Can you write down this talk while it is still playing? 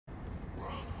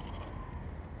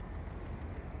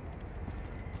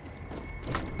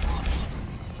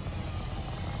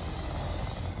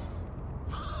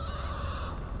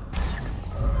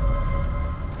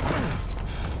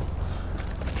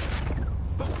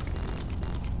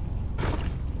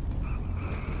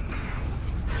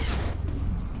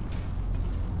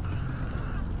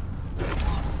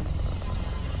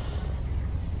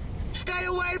Stay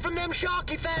away from them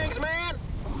shocky things, man.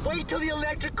 Wait till the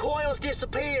electric coils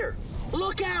disappear.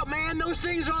 Look out, man. Those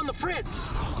things are on the fritz.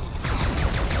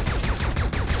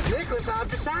 Nicholas, I've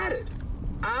decided.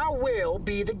 I will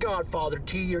be the godfather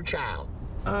to your child.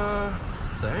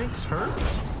 Thanks, Herc.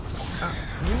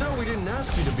 You know we didn't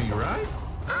ask you to be, right?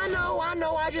 I know.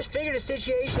 I just figured a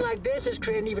situation like this has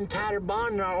created an even tighter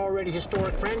bond in our already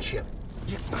historic friendship.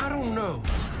 Yeah, I don't know.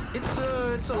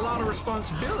 It's a lot of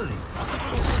responsibility.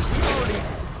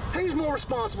 Who's more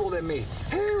responsible than me?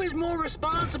 Who is more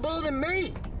responsible than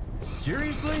me?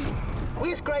 Seriously?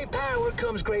 With great power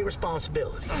comes great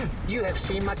responsibility. You have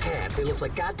seen my calf. They look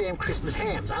like goddamn Christmas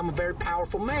hams. I'm a very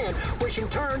powerful man, which in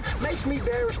turn makes me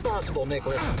very responsible,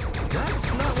 Nicholas.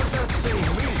 That's not what that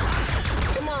saying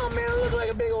means. Come on, man. I look like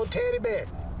a big old teddy bear.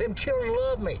 Them children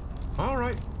love me. All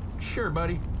right. Sure,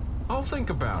 buddy. I'll think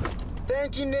about it.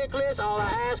 Thank you, Nicholas. All I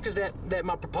ask is that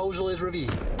my proposal is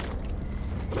reviewed.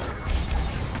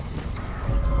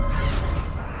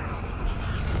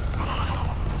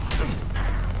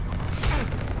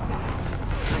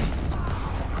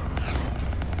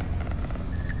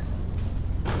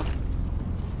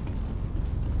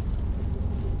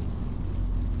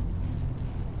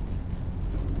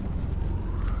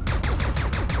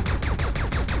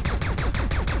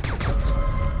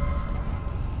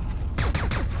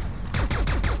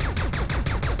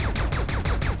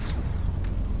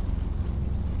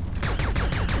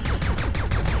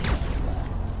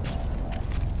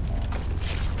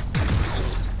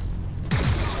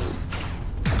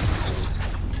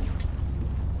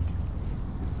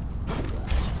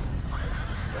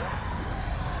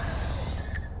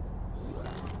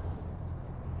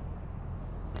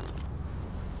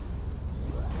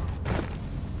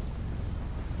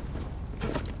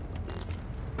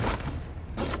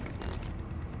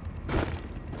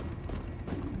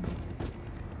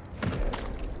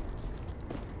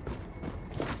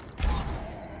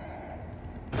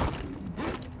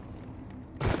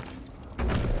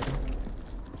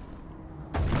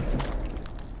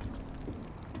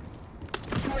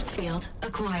 Force field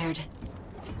acquired.